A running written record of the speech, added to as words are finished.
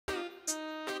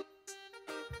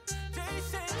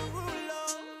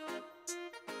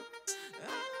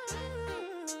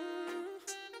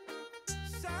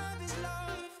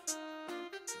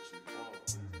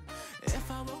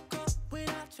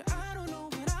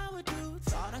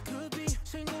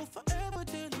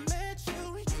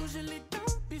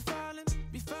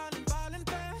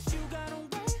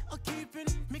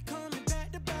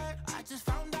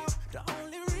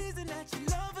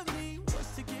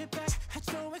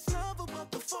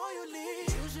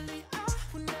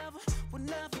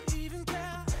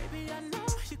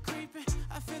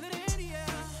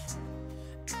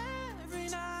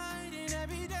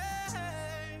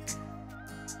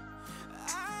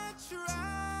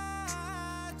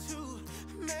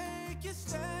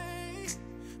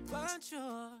but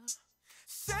you're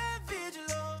savage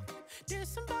love. Did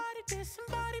somebody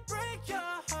break your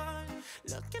heart?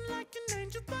 Looking like an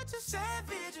angel, but you're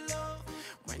savage love.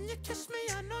 When you kiss me,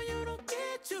 I know you don't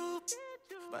get to,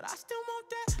 but I still want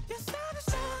that. You're savage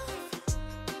love.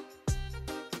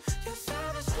 You're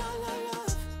savage love, love,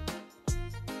 love.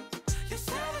 You're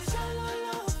savage love, love,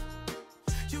 love.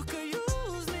 You could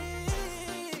use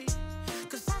me,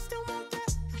 'cause I still want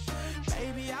that.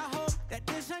 Baby, I hope that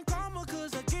this ain't karma,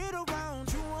 'cause I get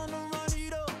around. You wanna run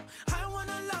it up, I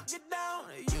wanna lock it down.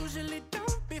 I usually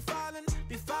don't be falling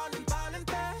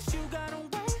fast. You got a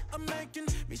way of making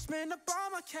me spend up all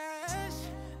my cash.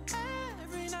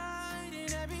 Every night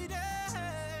and every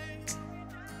day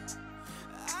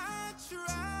I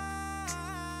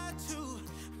try to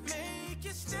make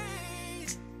you stay,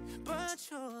 but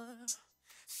you're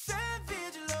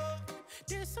savage love.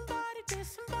 Did somebody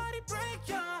break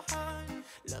your heart?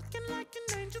 Looking like an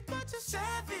angel, but you're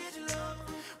savage love.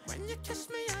 When you kiss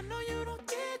me, I know you don't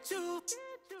get to,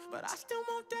 but I still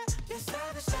want that. You're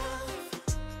savage love.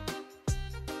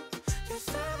 You're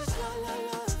savage love, love,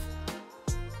 love.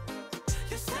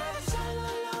 You're savage love,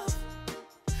 love, love.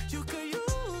 You could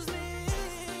use me,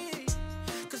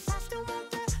 'cause I still want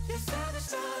that. You're savage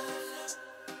love.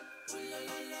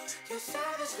 You're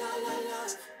savage love, love,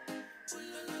 love.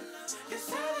 You're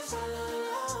savage love, love,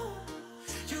 love.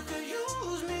 You could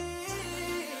use me,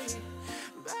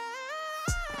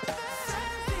 baby.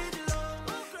 Savage love.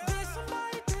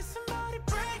 Did somebody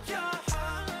break your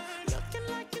heart? Looking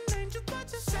like an angel, but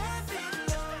you're savage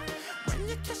love. When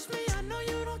you kiss me, I know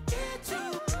you don't get to,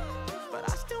 but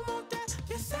I still want that.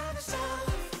 You're savage love.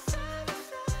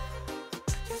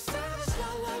 You're savage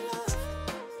love, love, love.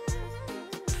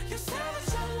 You're savage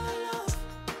love, love, love.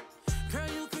 Girl,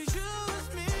 you could use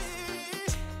me,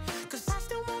 'cause I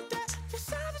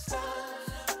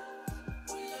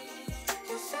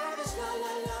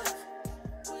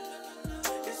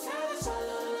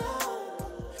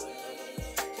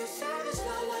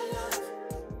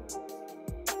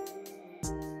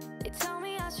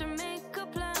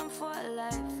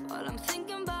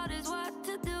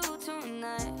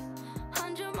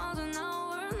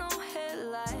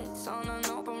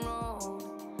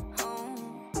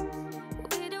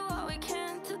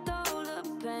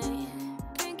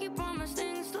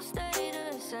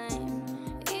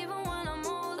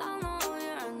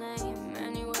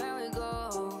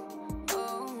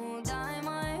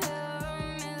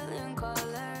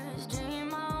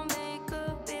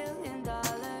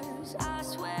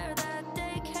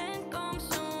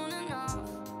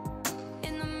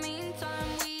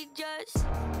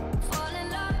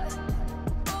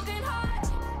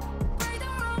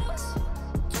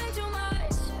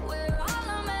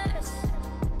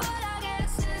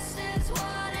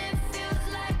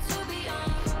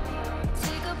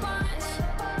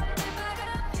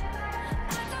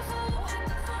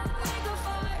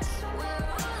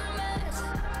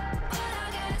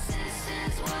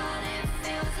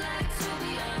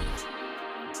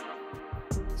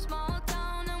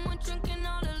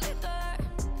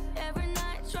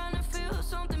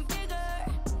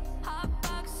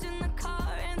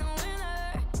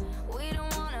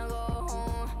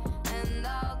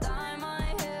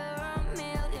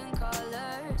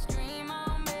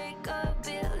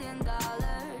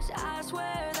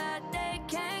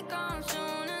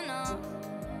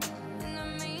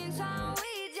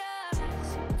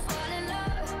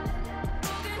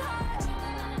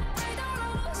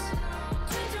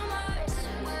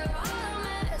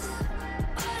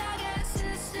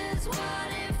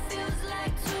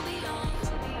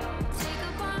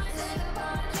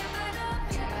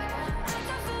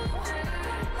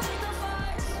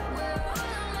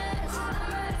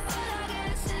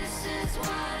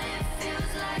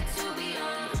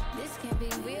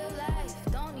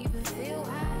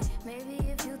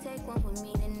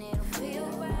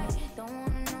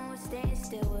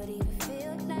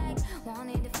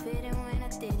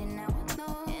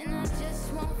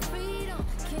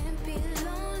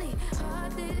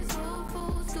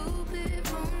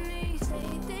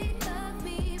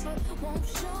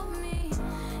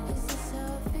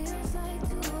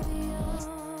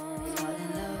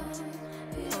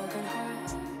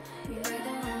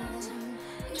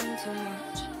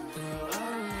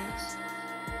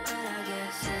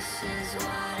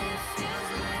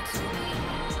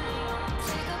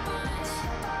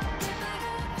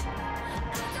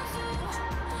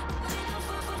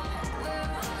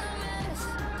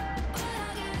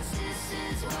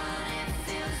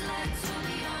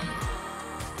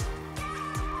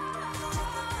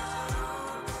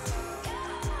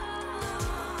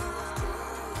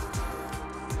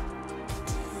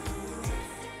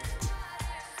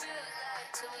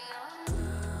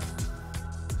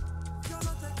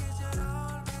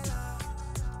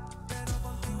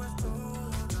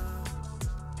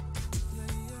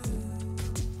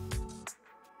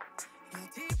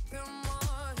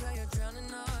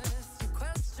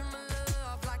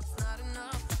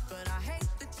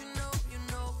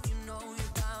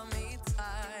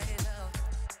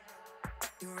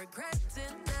You regret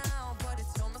it now, but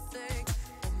it's your mistake.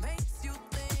 What makes you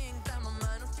think that my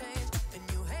mind will change? And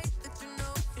you hate that you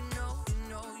know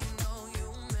you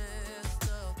messed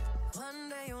up. One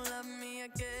day you'll love me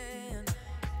again.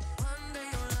 One day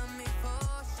you'll love me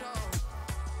for sure.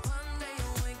 One day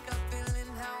you'll wake up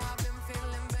feeling how I've been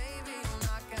feeling, baby. You'll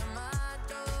knock at my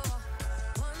door.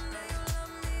 One day you'll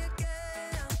love me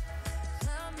again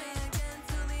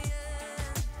till the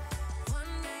end.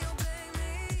 One day you'll beg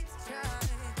me to try.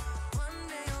 One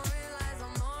day you'll realize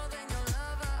I'm more than your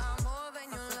lover. I'm more than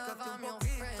your lover, I'm your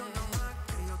friend. Nomás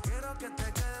que yo quiero que te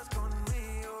quedes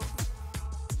conmigo.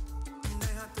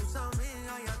 Deja tus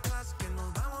amigas ahí atrás, que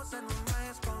nos vamos en un viaje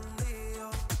escondido.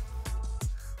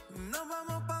 Nos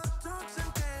vamos pa' trucks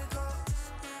en Tecos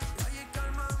y allí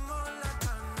calmamos las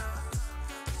ganas.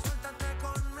 Suéltate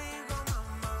conmigo,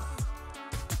 mamá,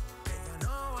 que ya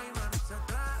no hay marcha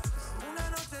atrás. Una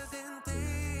noche sin ti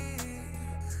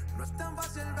no es tan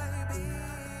fácil, baby.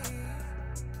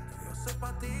 Yo soy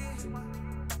pa' ti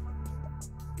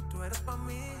y tú eres pa'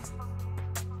 mí.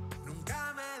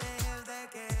 Nunca me dejes de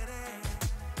querer.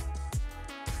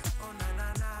 Oh, na,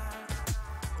 na, na.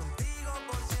 Contigo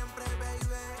por siempre,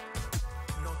 baby.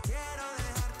 No quiero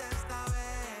dejarte esta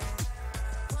vez.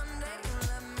 One day you'll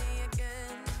love me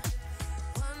again.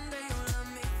 One day you'll love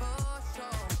me for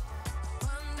sure.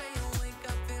 One day you'll wake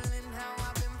up feeling how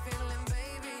I've been feeling,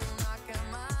 baby. You'll knock at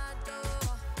my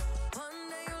door. One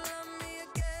day you'll love me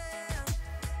again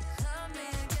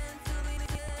till the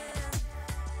end.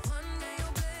 One day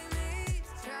you'll beg me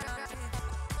to try.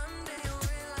 One day you'll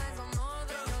realize I'm more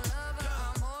than your lover.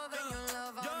 I'm more than your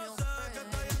lover, I'm Yo your sé que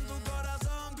estoy en tu friend.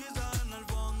 corazón, quizás en el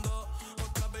fondo.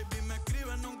 Otra baby me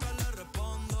escribe, nunca le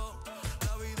respondo.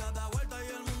 La vida da vuelta y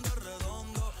el mundo es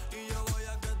redondo. Y yo voy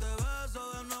a que te beso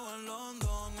de nuevo en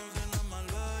London. Encima más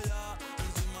bella,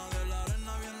 encima de la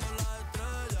arena viendo las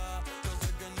estrellas. Yo sé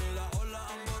que ni las olas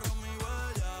han borrado mi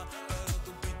huella, pero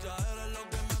tu picha eres lo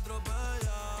que me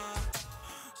atropella.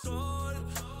 Sol,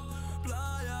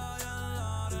 playa y en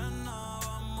la arena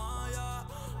vamos allá.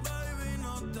 Baby,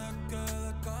 no te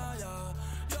quedes callada.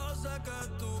 Yo sé que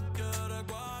tú quieres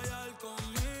guayar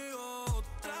conmigo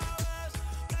otra vez.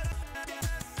 Pero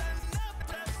tienes en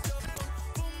depresión,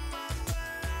 fumando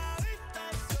en la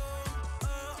habitación.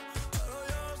 Pero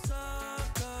yo sé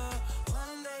que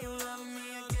One day you'll love me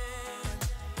again.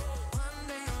 One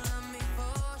day you'll love me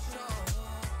for sure.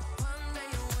 One day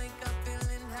you'll wake up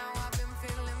feeling how I've been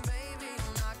feeling, baby.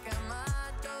 You'll knock at my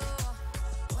door.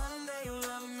 One day you'll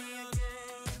love me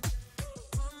again.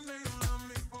 One day you love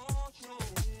me for sure.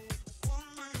 One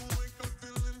day you wake up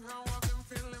feeling how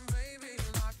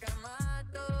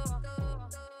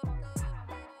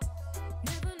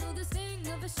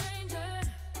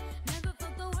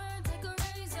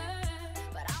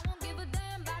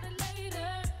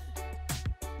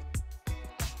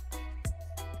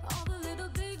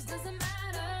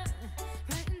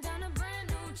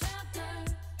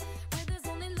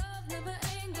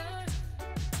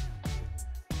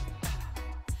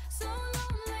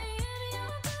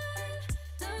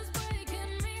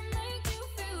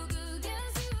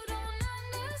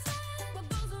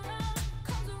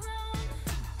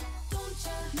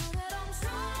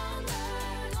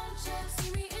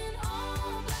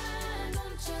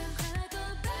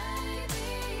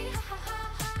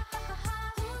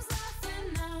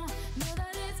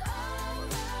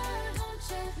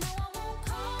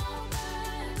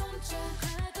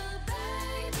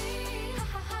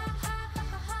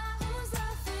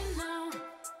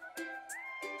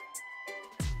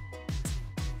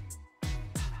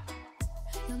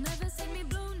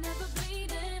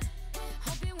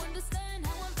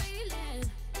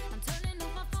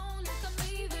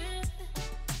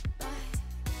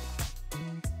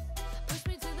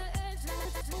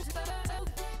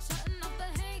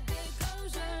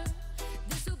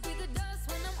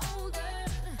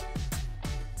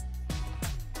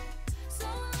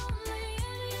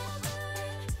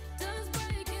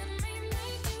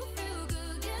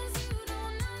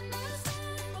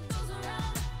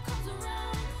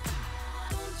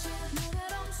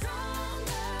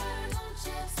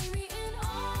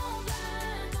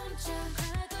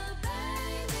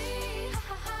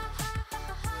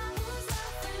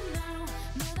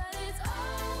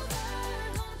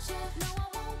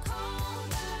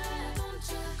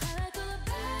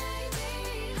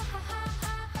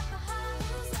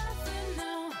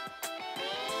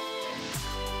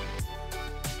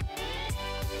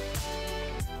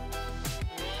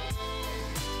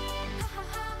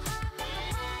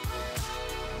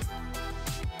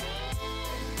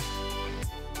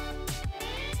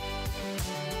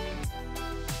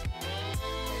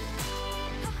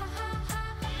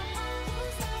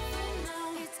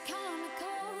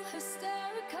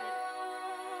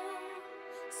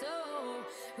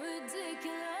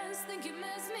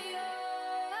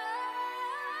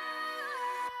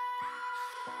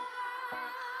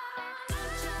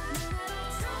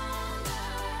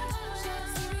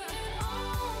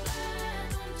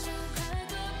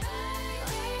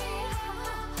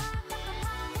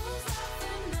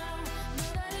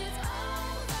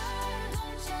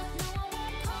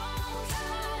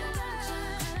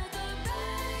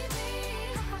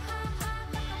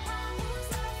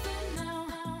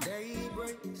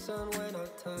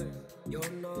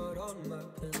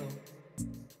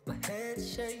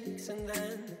clicks and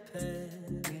then the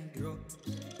penny drops.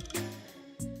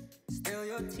 Still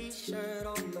your t-shirt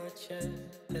on my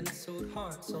chest, penciled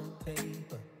hearts on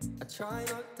paper. I try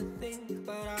not to think,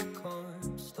 but I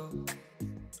can't stop.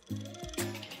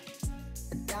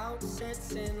 And doubt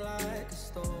sets in like a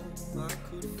storm, I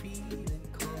could feel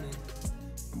it coming.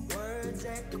 Words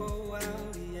echo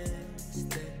out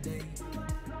yesterday.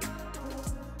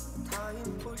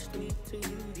 Time pushed me to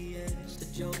the edge, the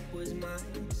jump was my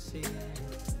decision.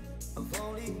 I've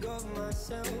only got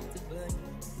myself to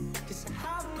blame, 'cause I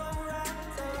have no right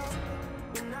to love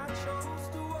when I chose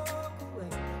to walk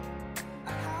away.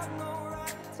 I have no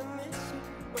right to miss you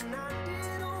when I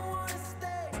didn't want to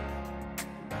stay.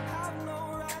 I have no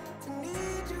right to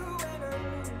need you when I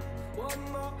knew what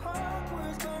my heart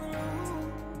was gonna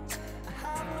lose. I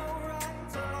have no right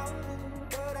to love you,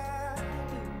 but I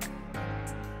do.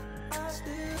 I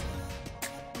still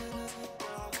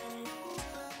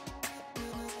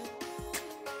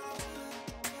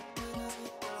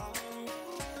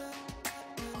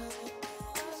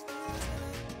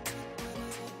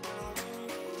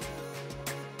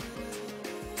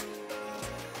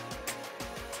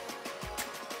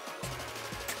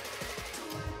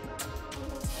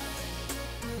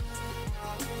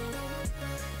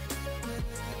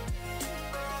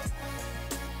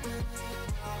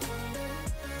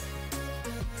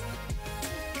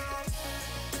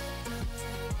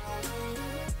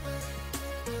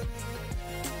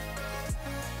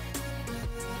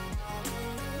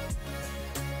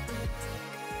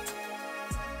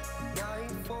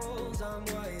I'm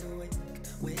wide awake,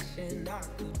 wishing I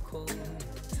could call you.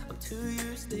 I'm too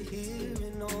used to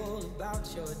hearing all about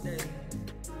your day.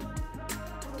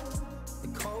 The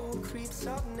cold creeps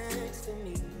up next to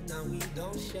me, now we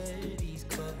don't share these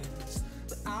covers.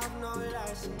 But I've no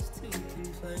license to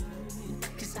complain,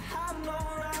 'cause I have no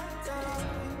right to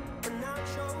love you when I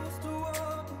chose to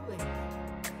walk away.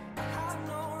 I have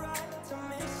no right to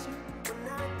miss you when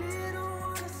I didn't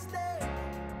want to stay.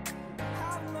 I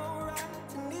have no right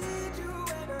to need you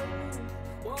when I knew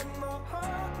what my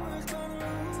heart was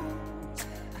gonna lose.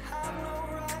 I have no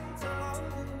right to love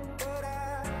you, but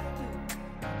I do.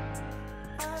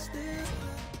 I still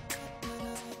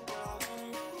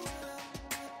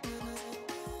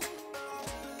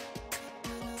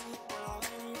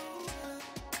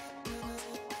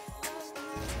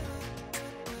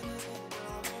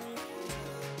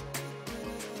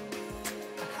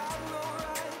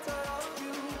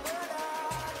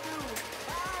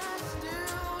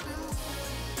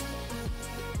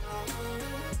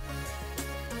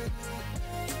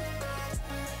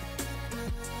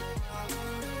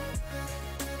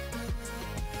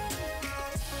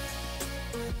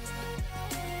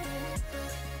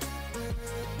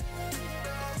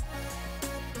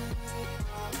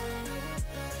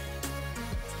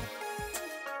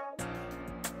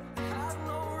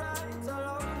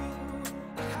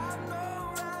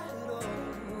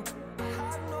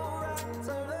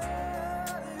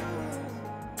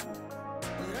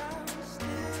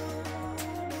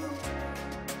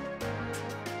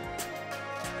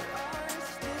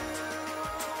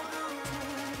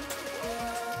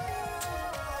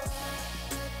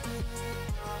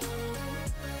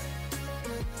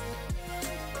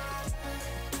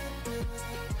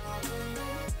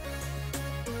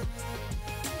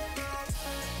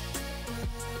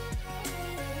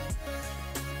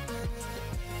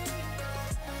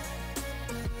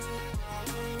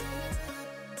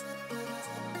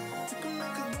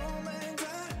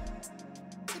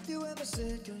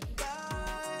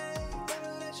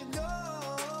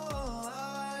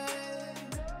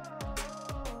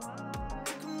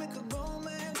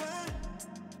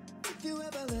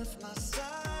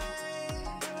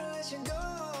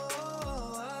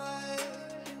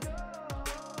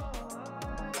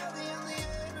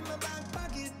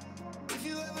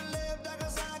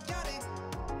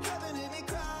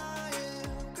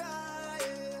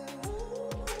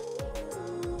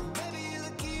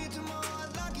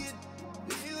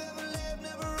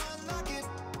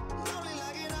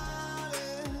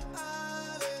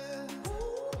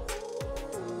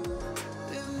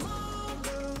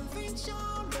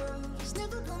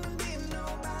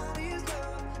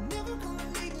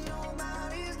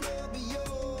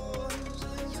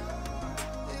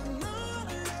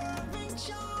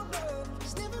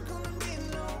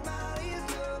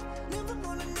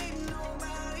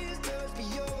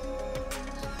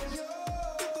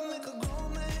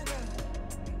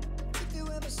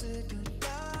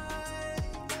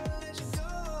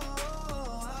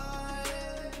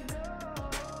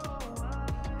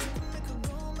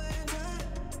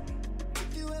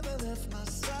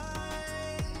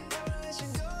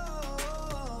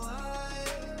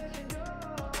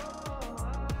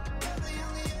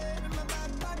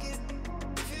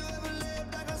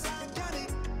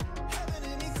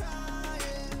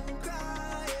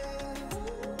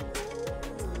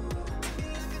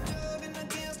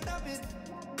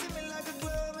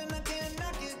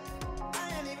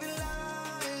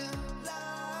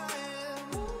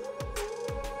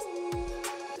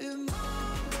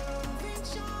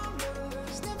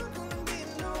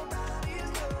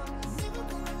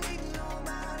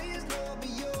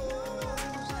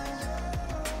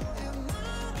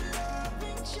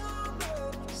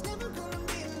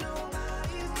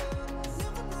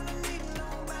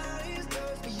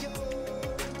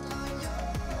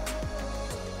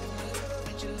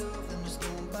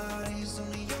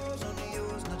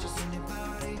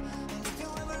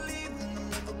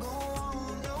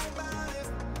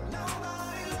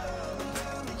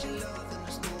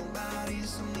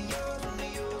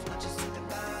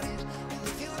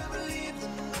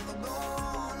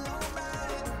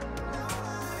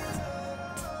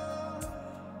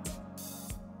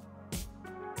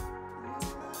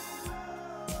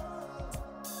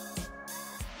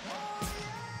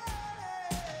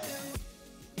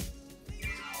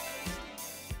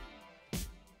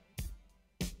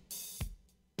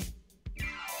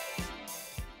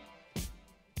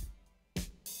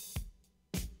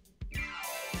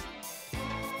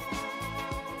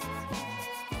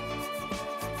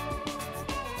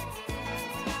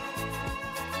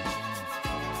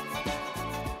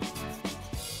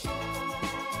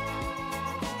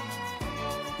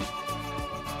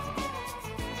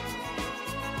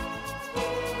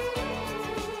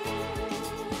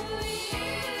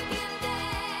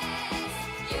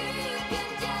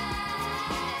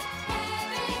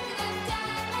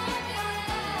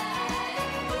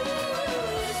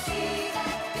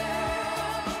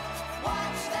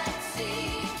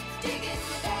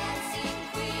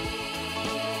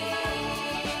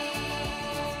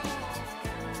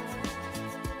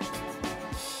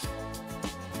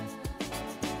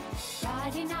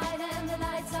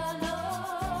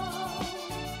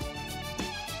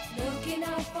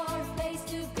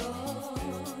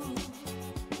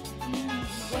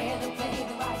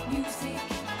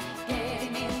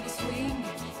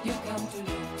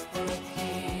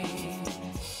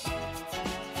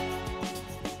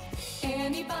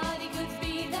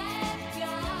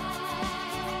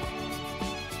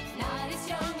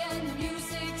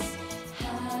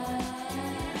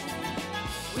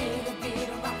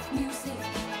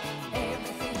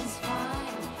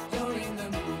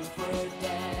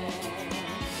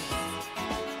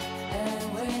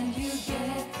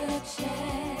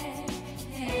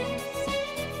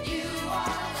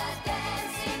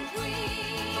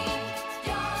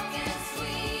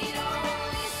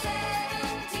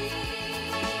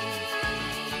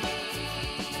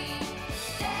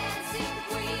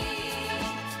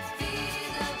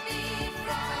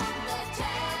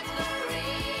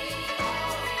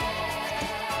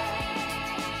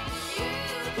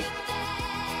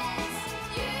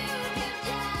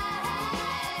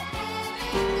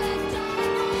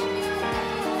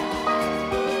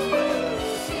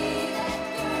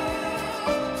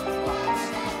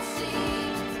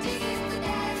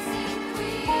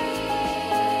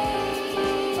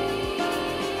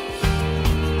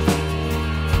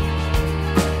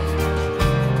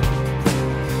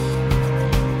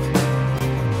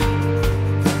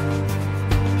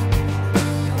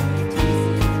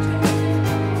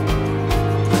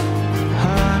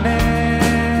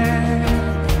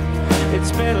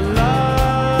been a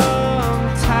long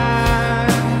time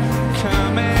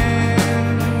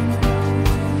coming,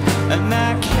 and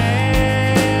I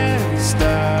can't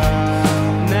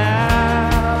stop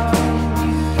now.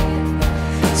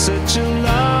 Such a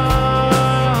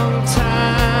long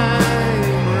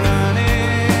time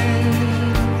running,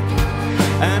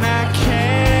 and I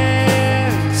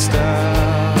can't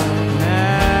stop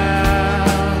now.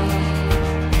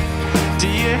 Do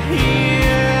you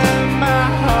hear my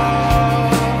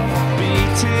heart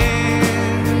beating?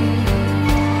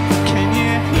 Can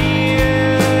you hear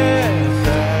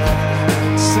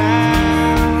that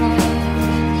sound?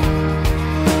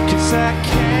 'Cause I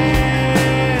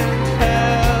can't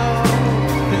help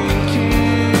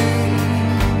thinking,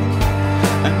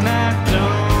 and I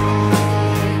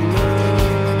don't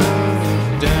look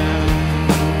down.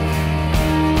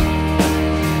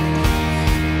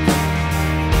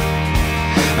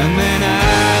 And then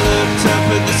I looked up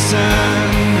at the sun,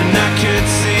 and I could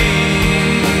see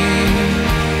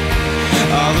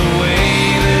all the way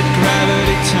that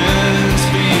gravity turns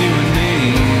for you and me.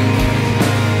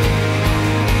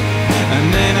 And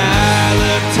then I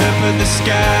looked up at the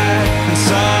sky and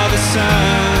saw the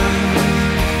sun,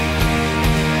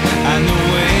 and the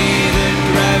way that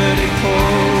gravity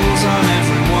pulls on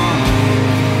everyone,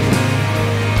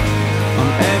 on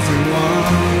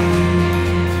everyone.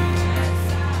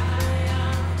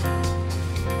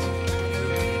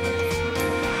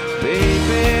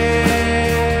 Baby,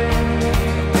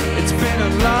 it's been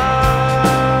a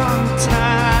long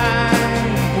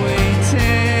time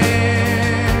waiting,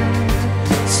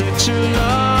 such a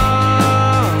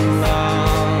long,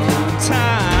 long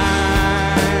time,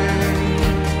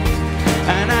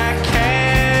 and I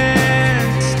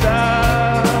can't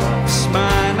stop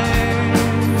smiling.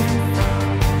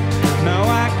 No,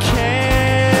 I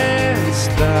can't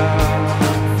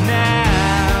stop now.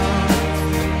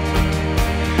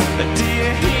 Do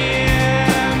you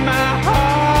hear my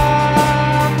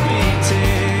heart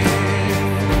beating?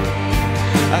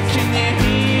 Can you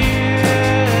hear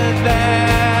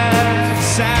that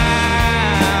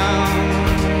sound?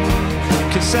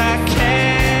 'Cause I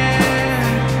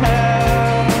can't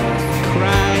help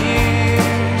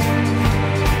crying,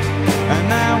 and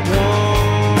I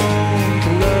won't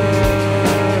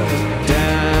look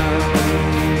down.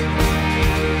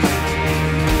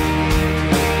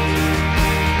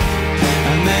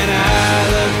 And then I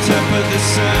looked up at the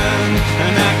sun,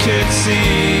 and I could see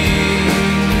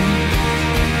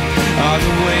all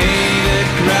the way that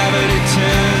gravity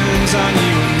turns on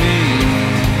you and me.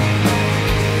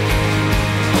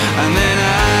 And then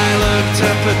I looked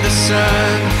up at the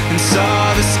sun and saw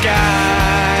the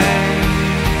sky,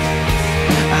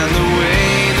 and the way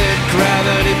that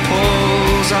gravity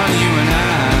pulls on you and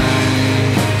I,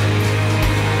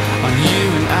 on you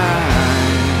and I.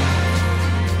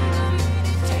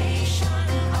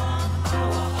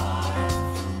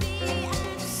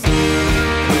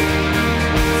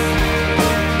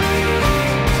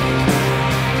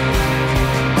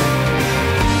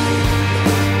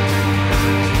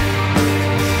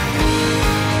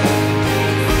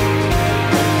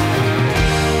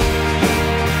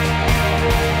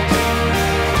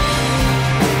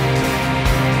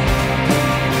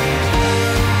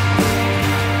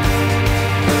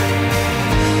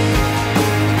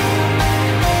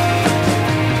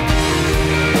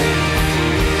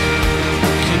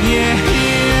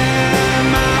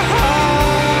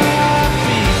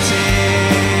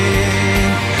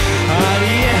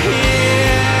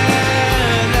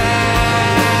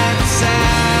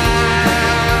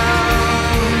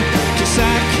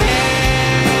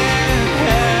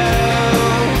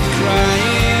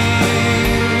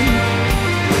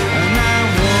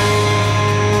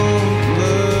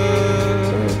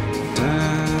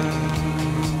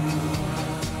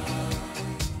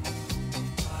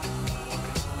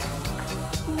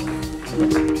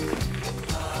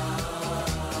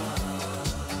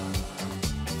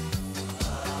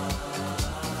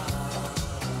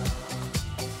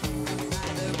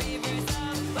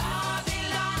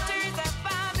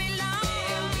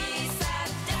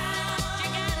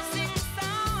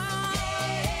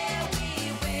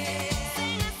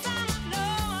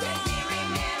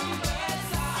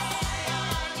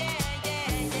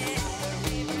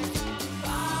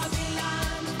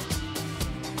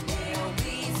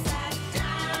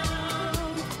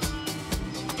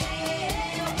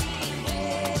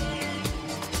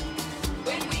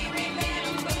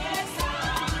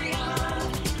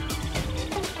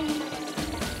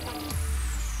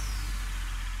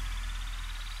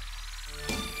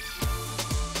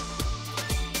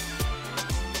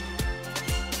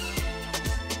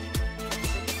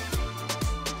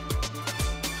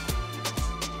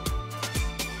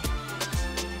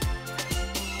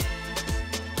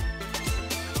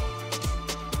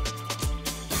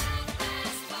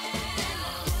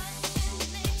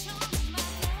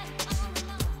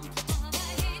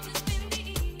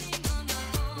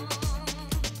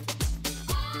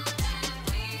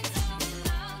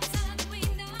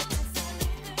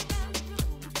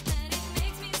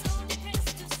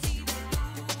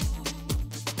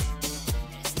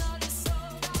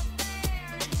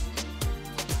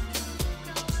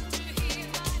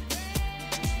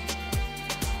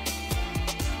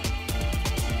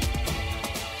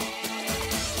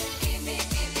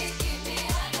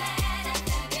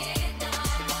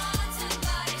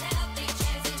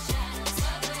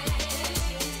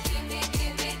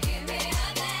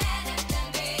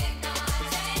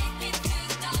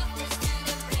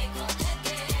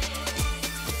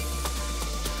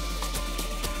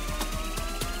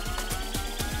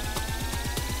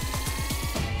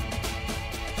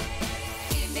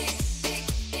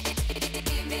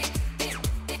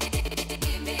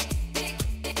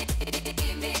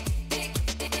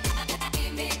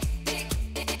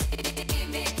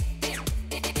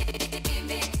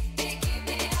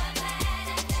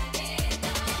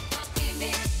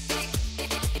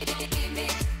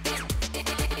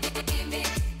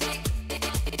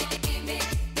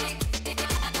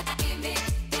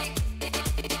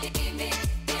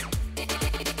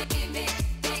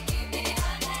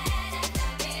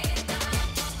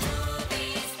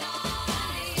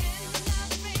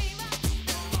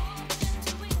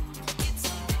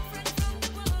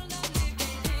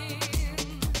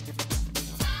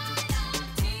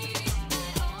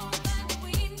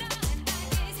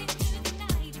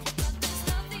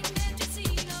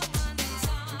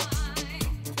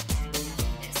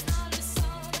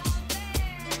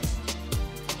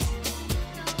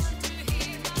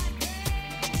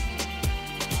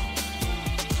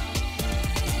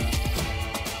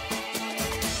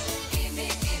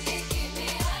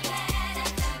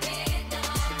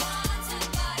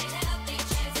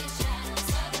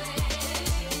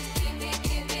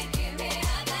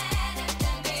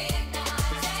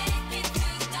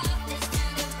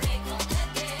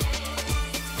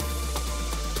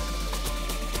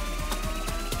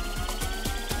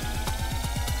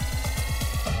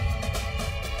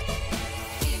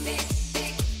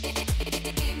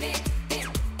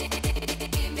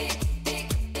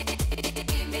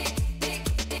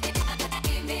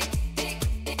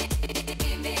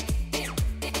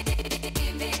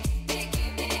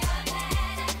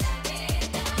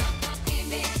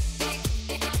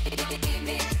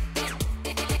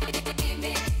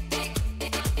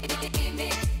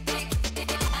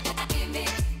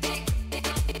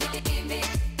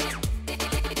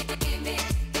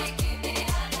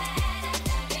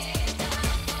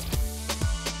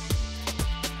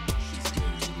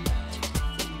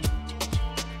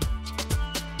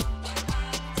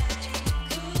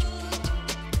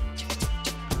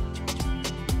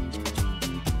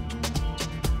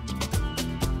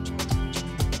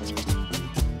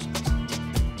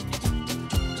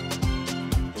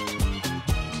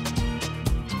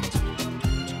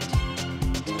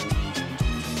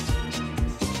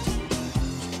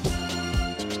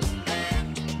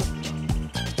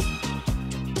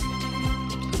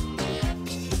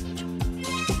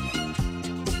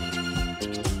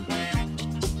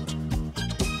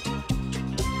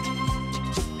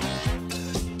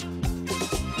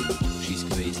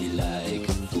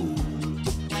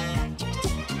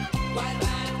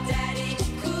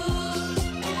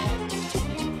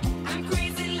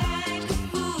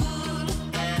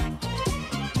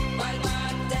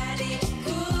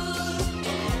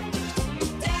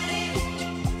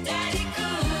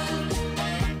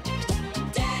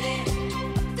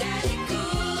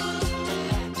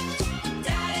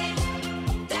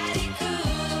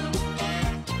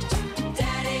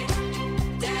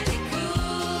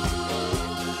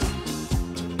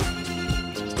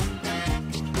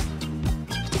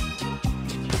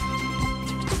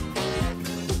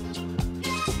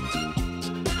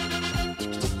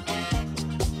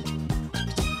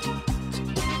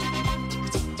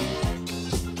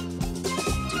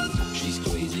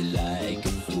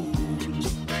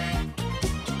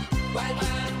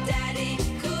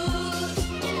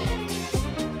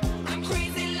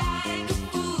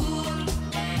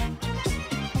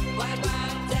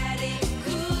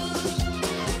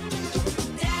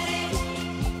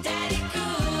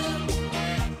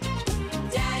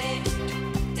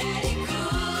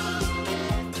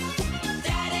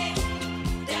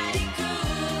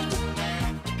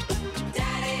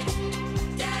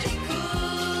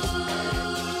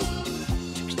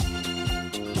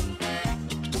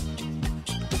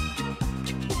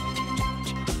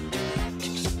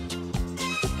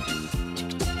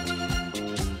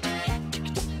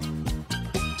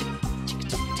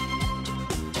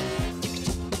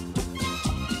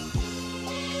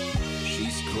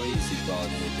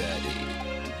 called her daddy.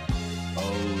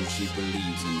 Oh, she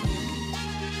believes in him.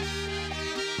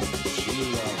 She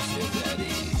loves her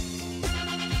daddy.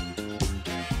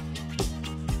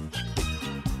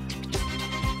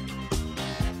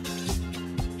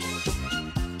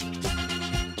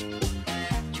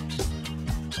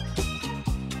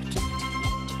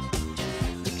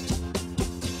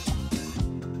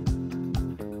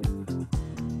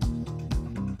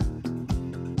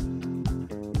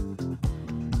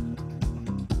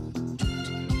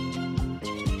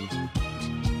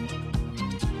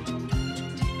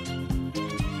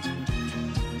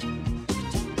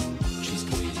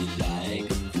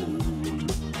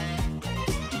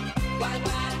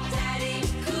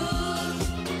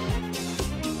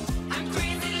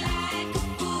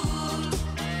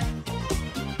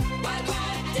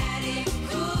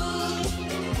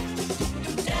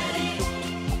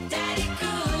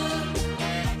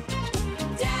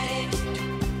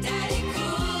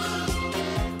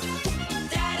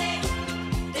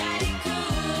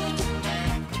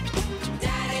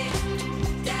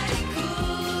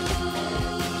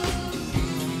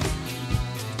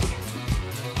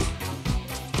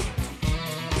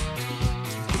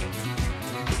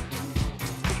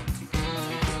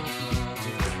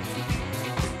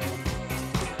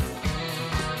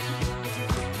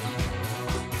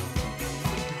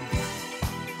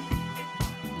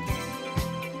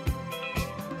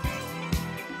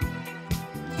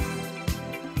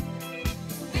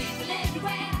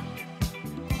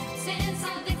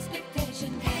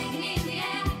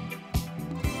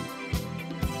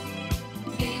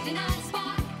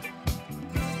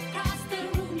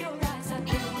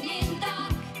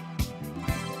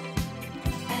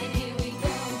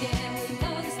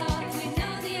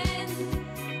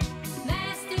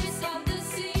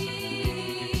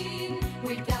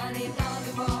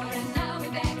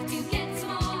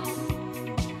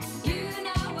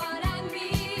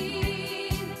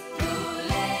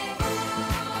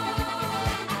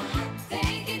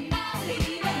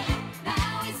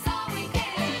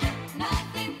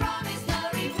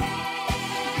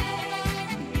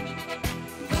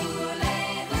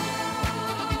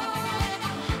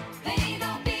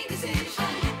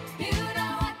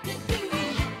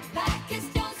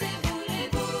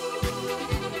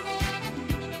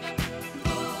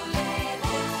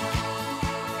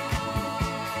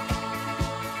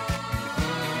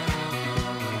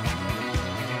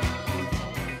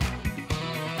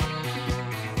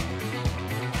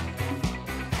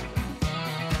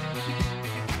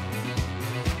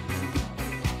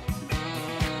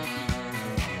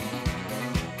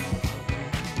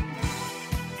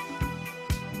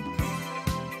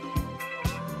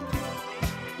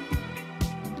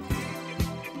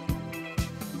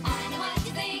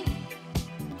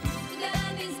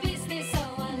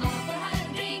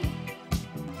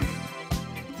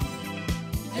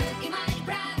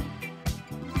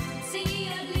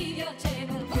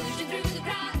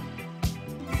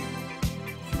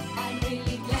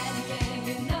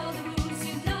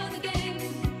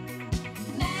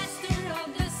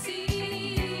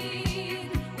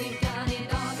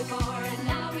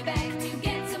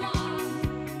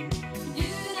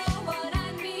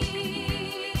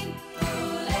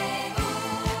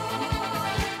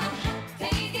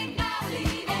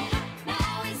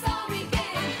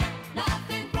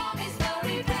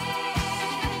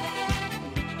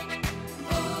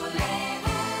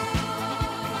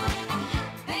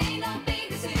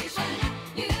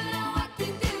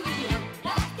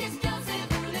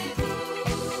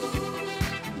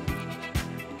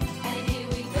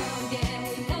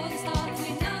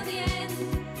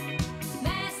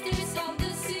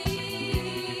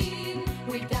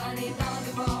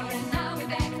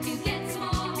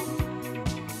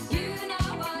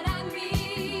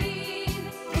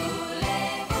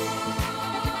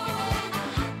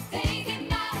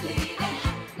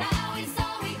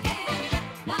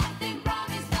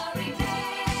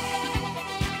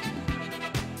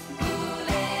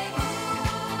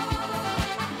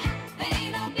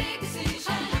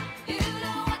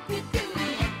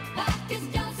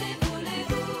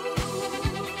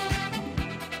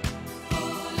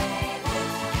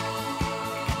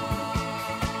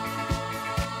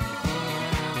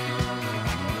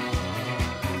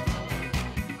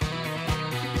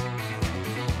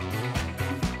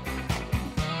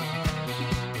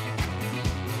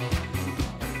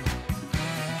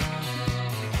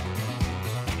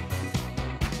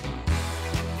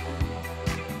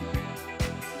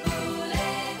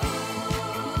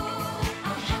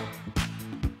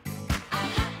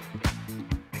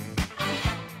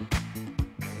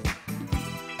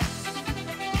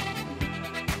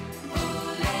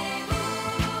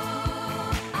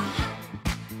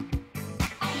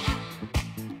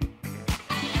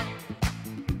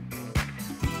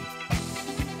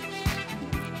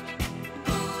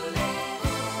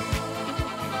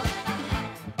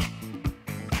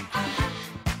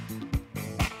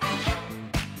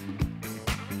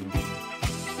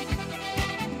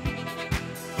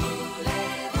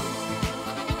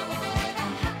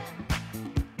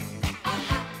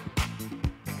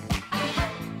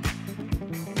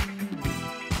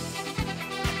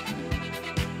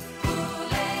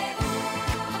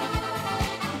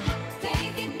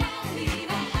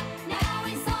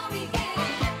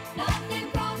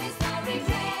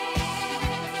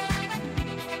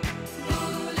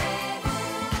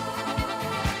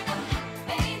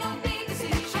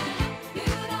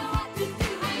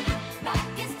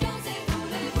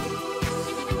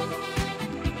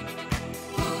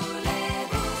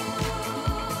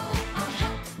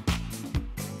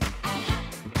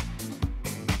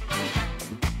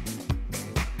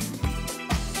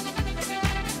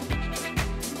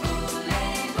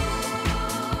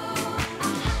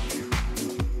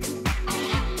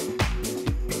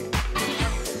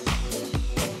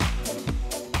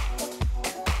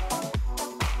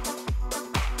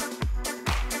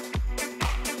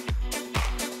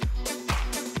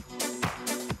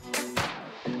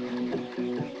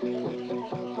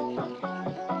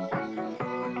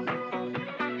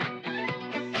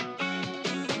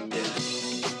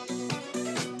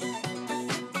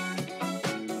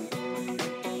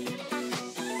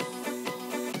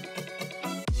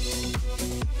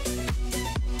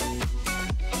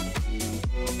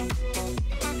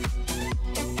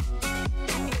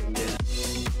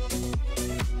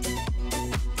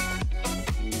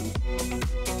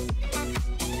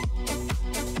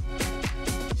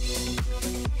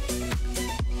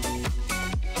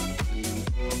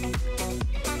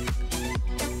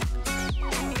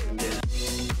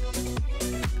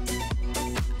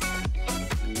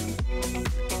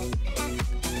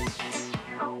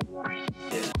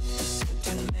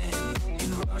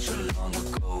 long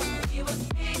ago. He was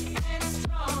big and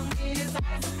strong, in his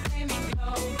eyes a flaming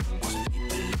glow. Most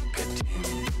people look at him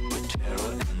with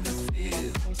terror and with fear.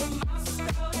 To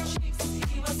Moscow chicks,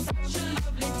 he was such a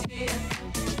lovely dear.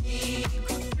 He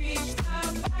could preach the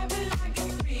Bible like a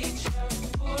preacher,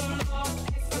 full of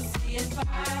ecstasy and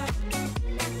fire.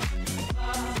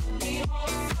 But he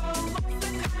also was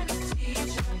the kind of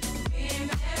teacher women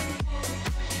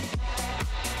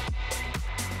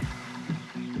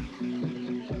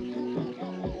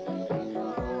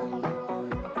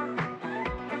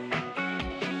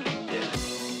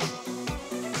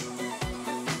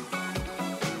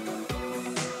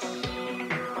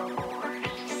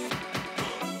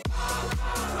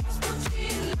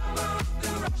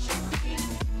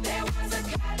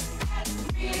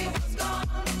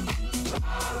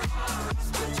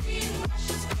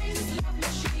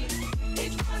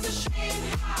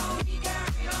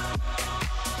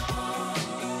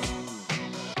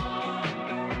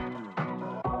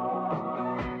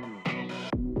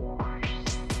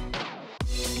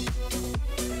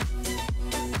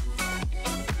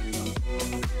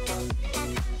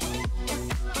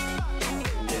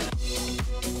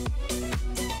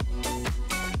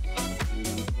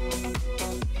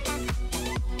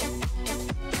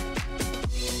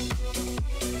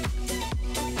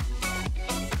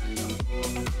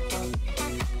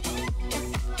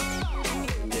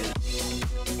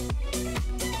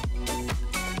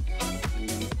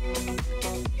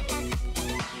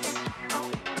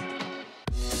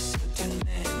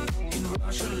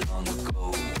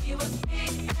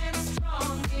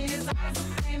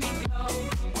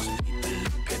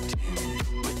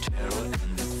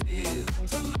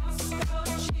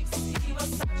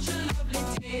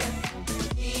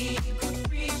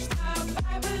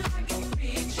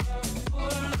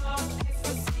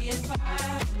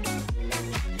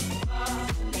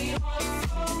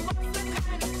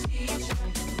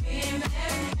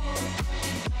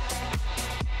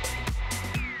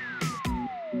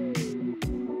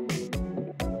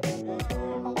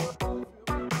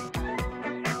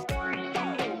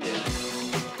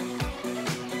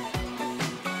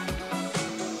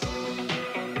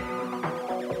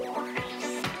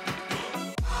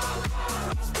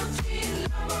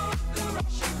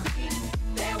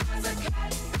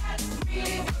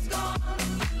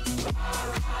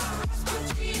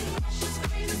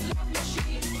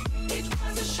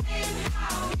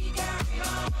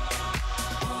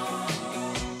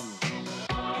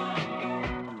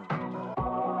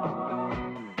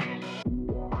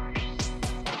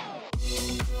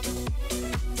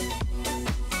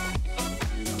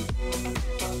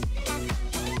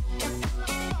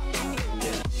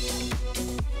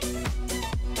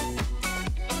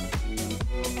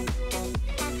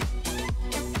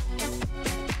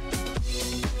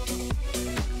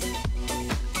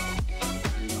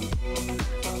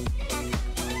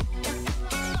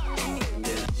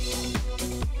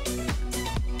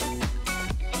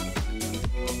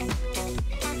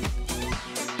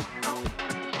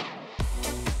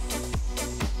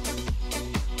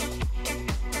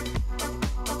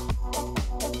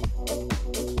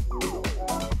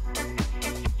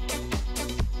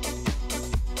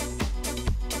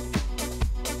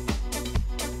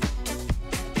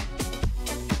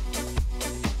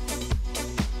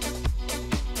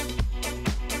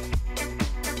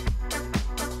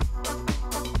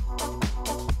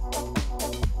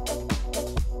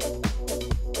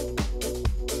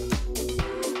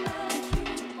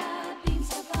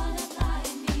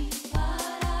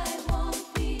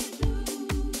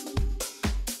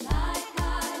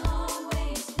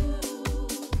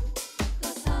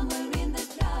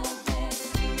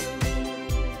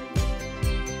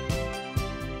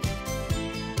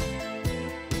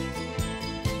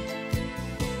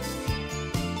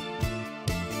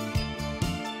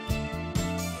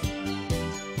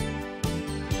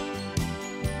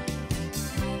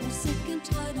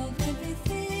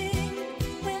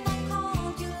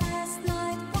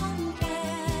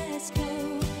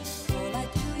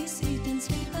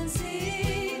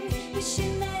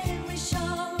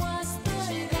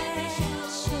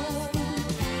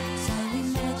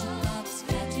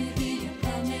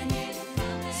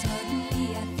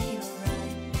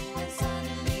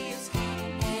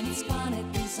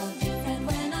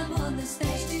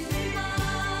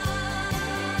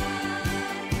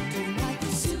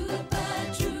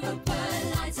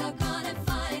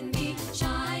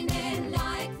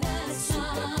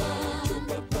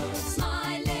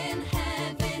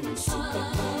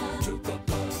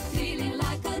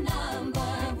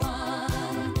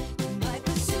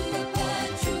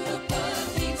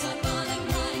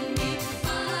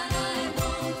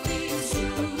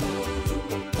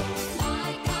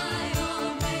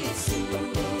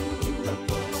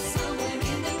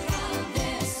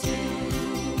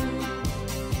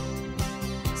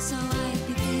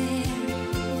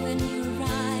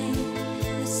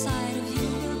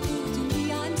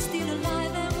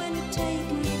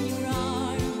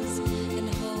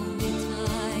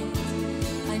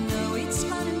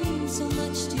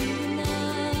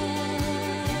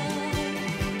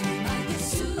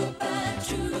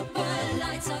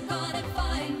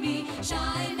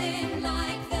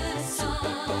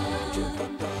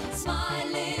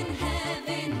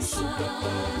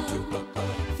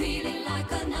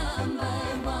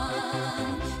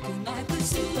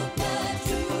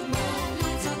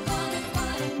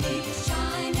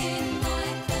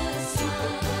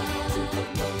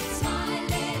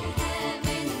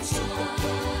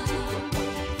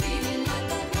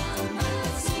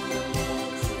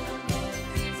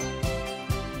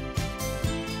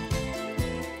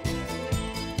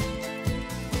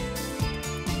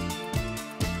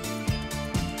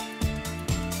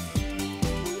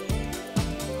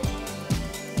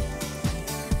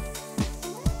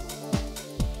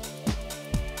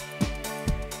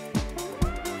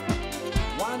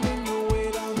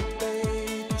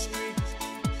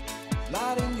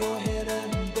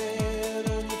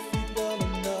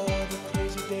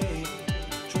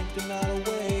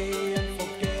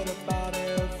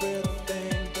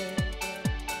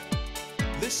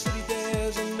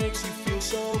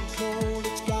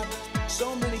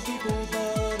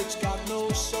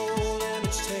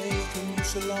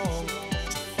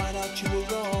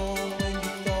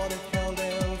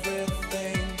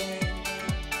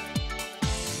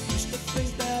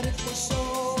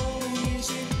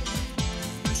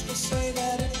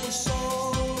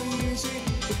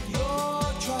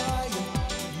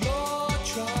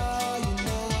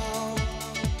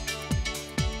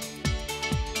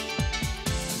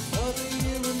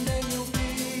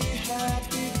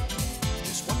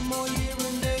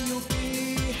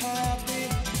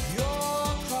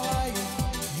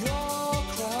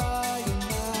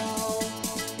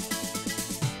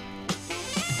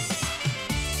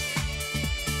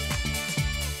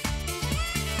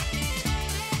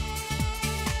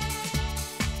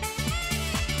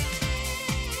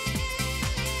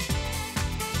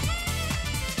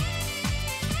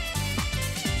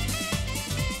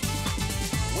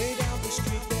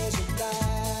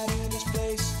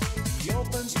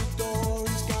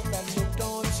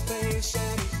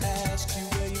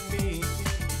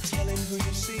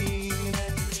scene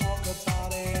and talk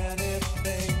about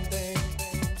anything.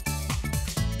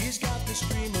 He's got this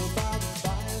dream about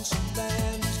buying some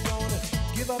land. He's gonna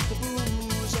give up the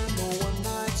booze and the one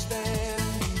night stand,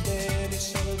 and then he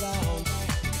settle down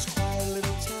in his quiet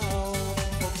little town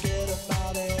and forget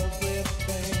about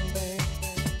everything.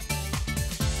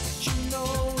 You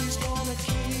know he's gonna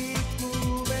keep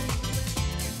moving.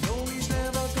 You know he's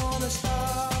never gonna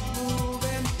stop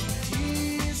moving.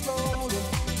 He's rolling,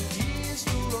 he's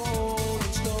the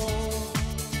rolling stone.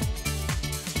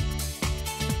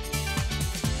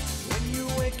 When you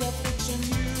wake up, it's a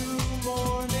new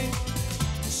morning.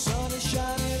 The sun is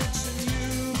shining, it's a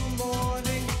new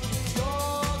morning.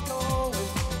 You're going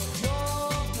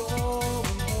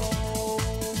home.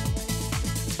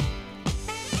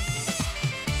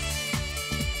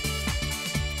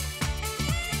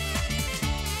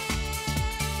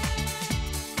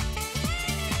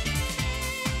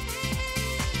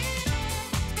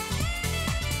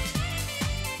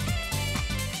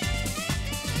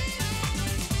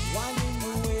 Winding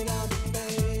your way down the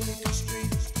Baker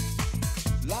Street,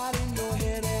 lighting your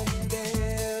head and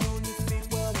dead on your feet.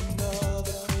 Well,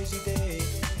 another crazy day.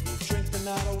 You drink the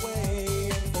night away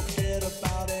and forget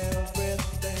about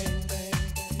everything.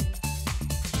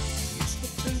 You used to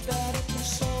think that it was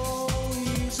so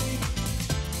easy.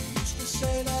 You used to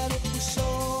say that it was so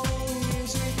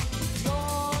easy.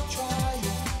 You're trying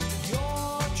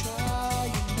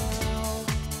now.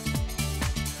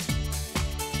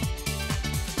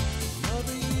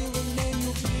 Another year and then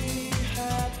you'll be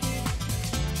happy.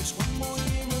 Just one more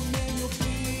year and then you'll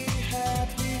be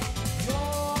happy.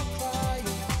 You're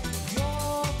crying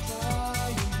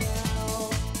now.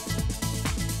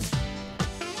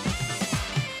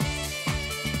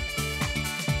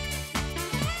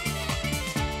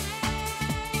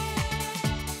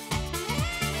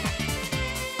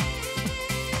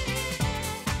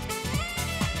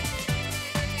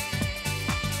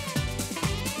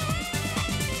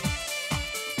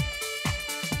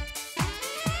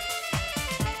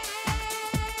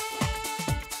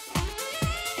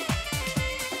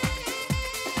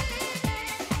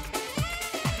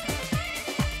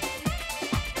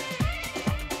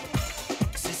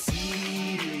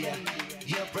 Cecilia,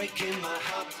 you're breaking my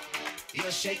heart.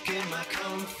 You're shaking my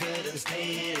confidence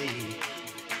daily.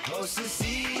 Oh,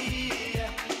 Cecilia,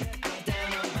 I'm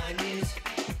down on my knees.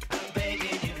 I'm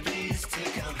begging you, please, to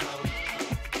come home.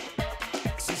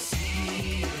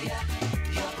 Cecilia,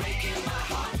 you're breaking my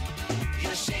heart.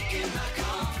 You're shaking my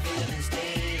confidence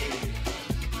daily.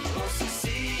 Oh,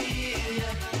 Cecilia,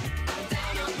 I'm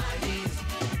down on my knees.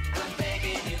 I'm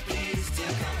begging you, please, to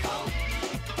come home.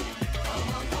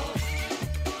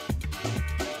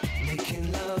 Making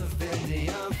love in the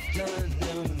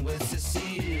afternoon with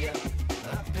Cecilia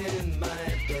up in my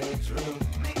bedroom.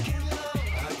 Making love.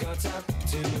 I got up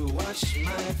to wash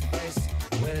my face.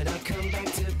 When I come back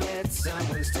to bed,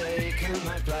 someone's taken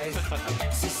my place.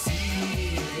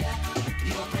 Cecilia,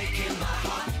 you're breaking my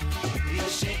heart. You're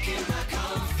shaking my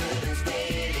confidence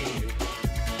daily.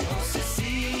 Oh,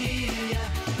 Cecilia,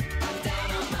 I'm down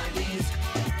on my knees.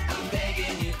 I'm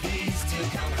begging you, please, to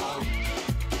come home.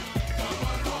 Come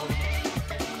on home.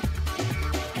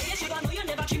 Hey, you shoulda know you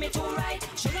never treat me too right.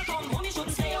 Shoulda come home, you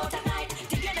shouldn't stay out at night.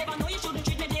 Think you never know you shouldn't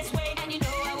treat me this way. And you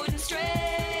know I wouldn't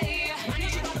stray. Man, you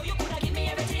shoulda know you coulda give me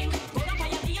everything. Go down by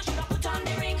your knee, you shoulda put on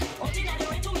the ring. Out in the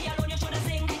rain to me alone, you shoulda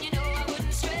sing. And you know I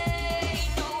wouldn't stray.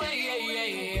 No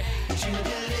way.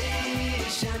 Jubilee,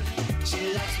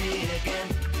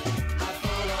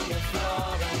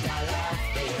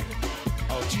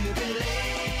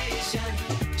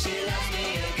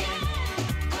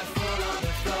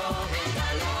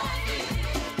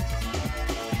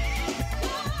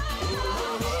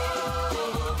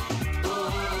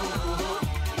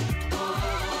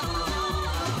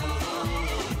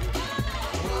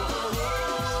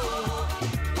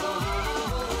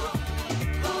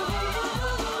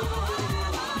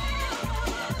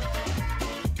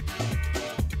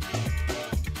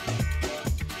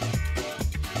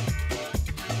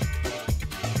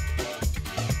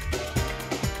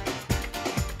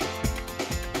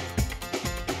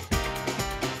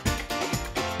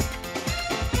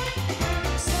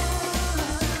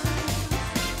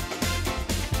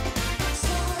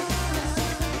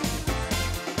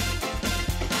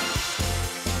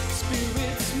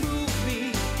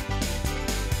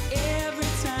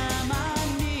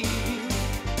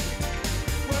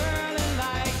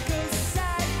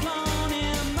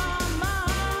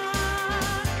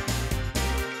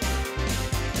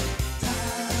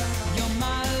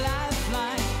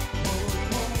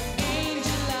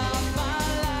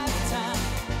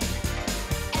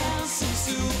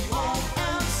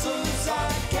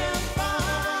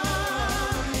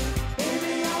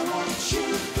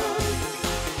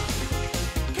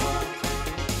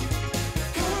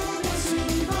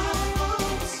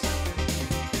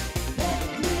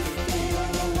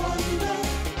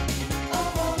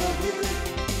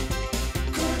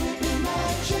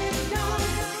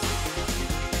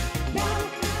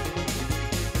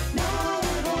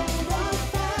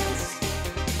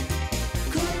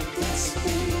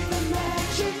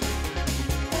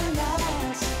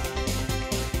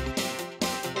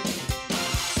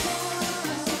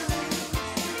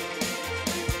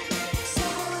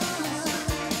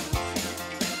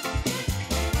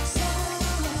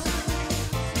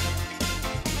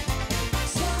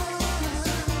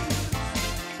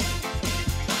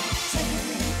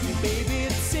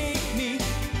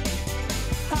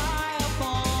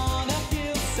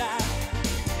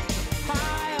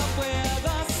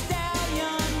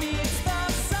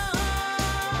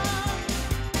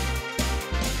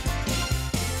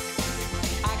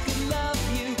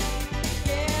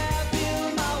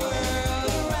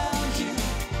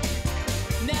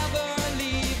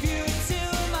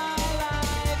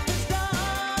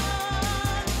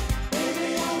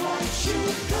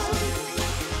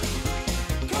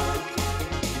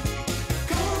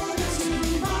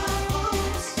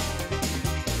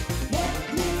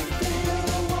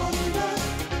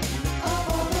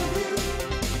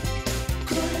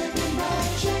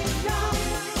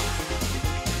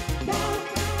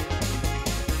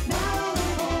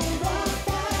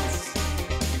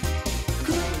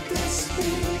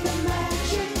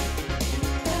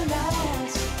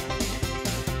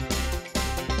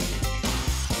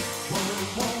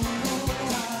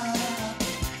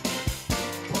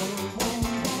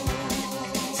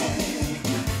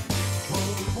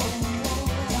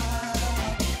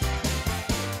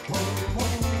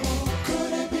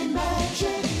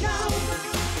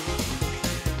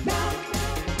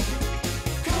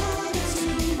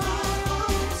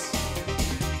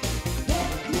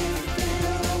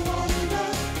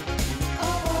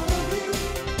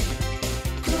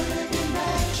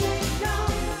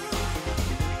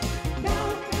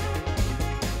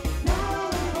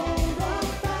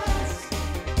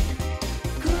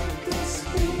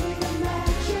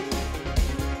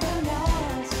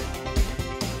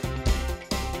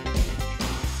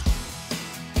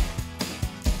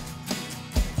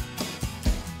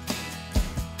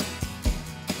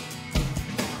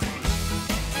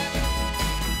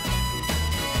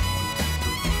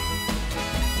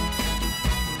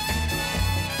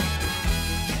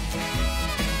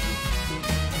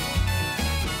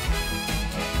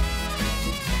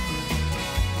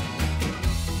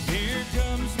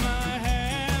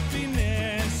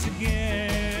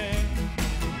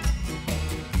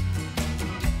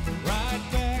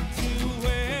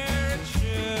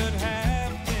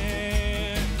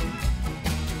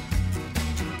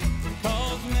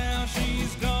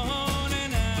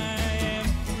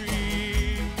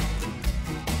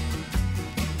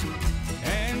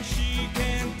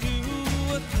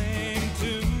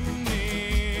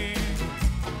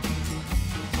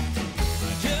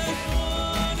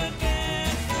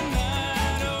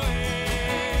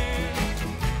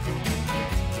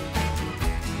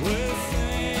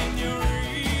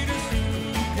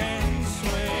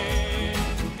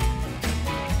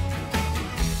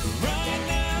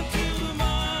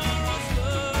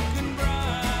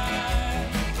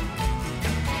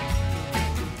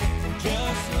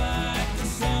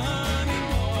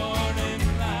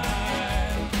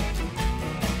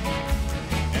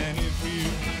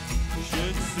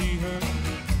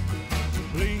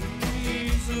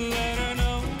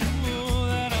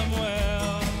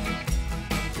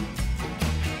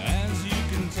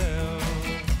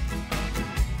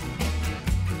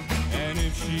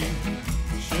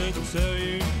 tell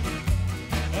you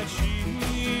that she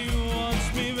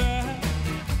wants me back.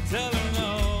 Tell her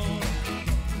no,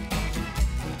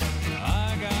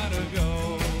 I gotta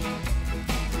go.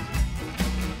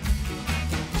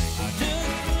 I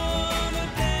just wanna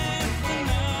dance the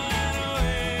night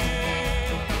away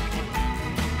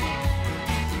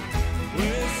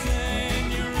with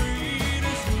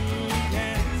senoritas who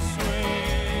can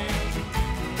sway.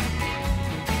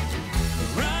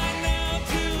 Right now,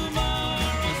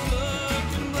 tomorrow's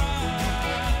looking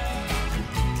bright,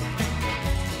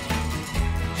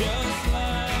 just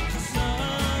like the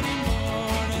sunny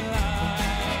morning light.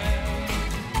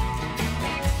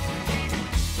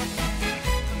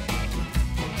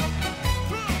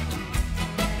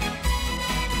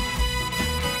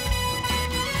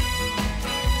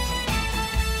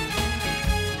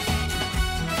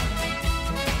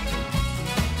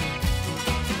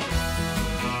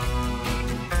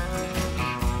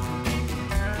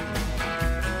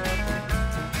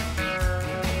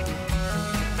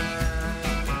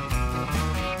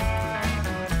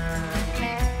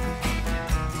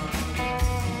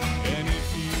 And if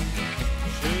you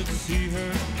should see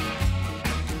her,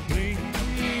 please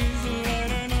let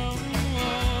her know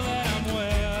that I'm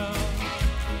well,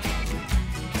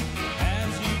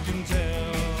 as you can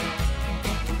tell.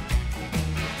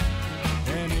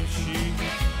 And if she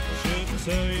should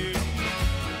tell you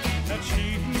that she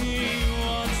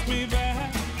wants me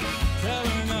back, tell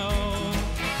her no,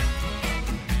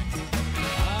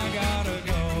 I gotta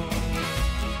go.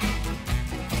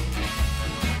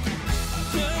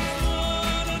 Just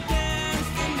wanna dance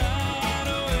the night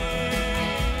away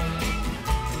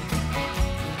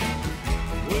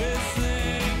with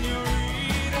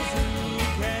senoritas who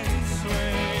can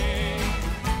sway.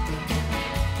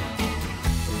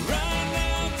 Right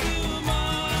now,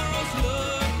 tomorrow's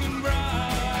looking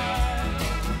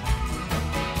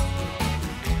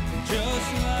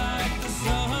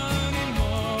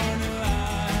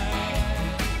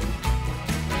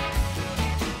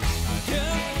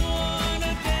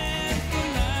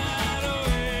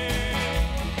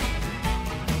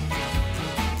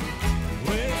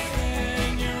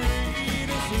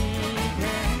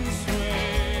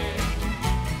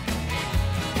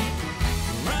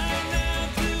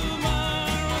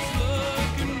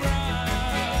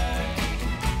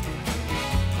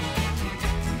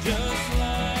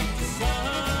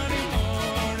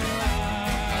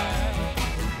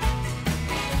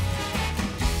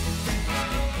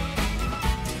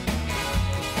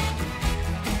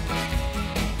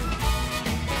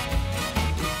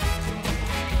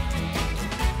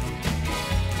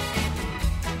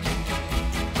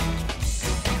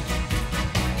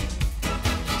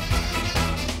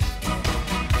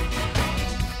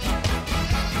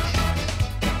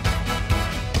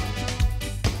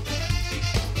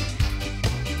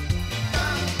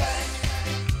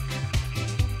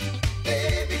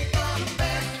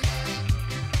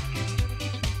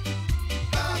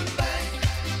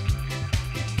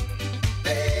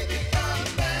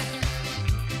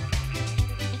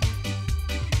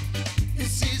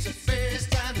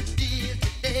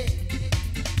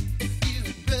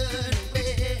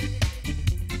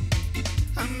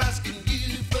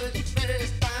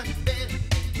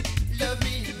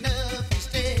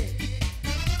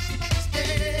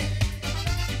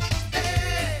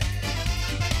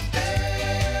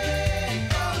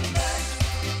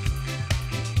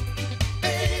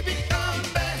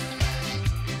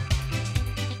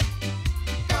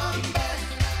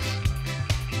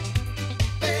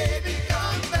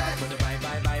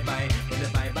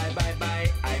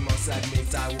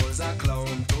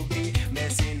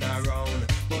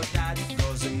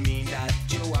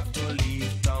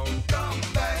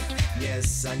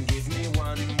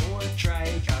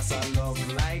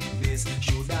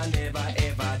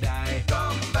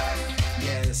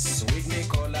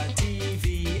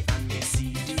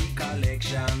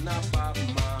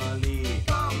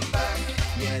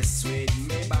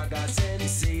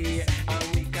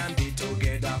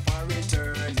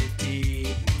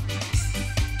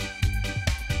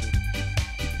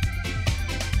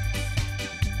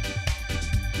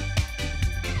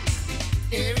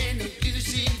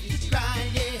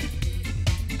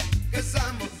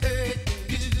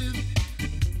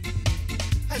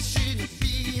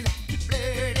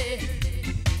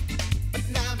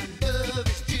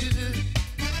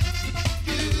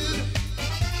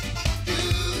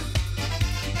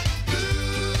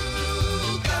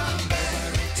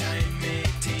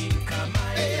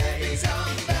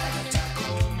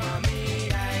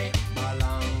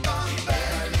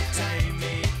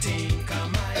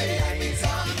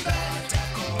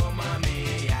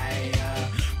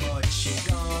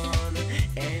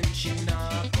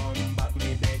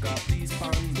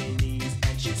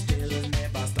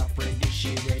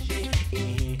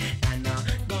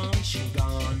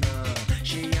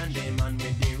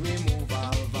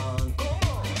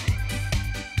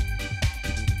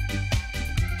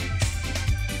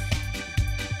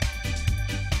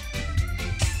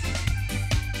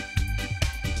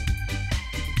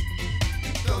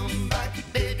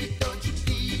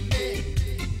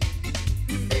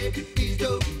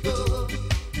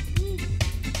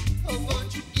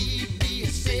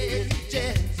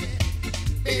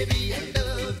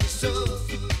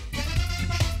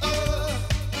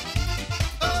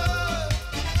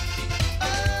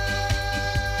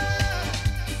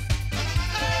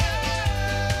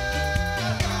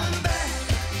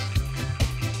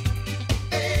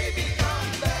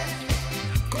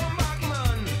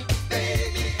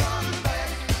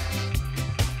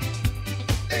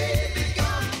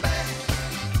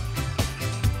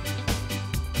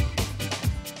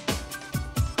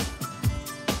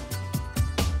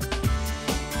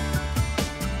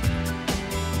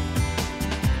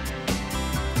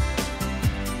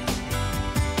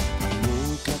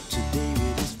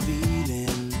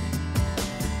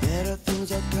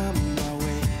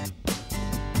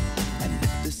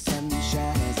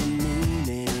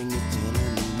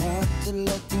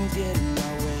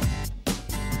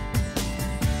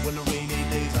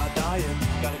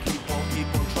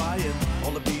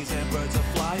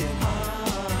lying.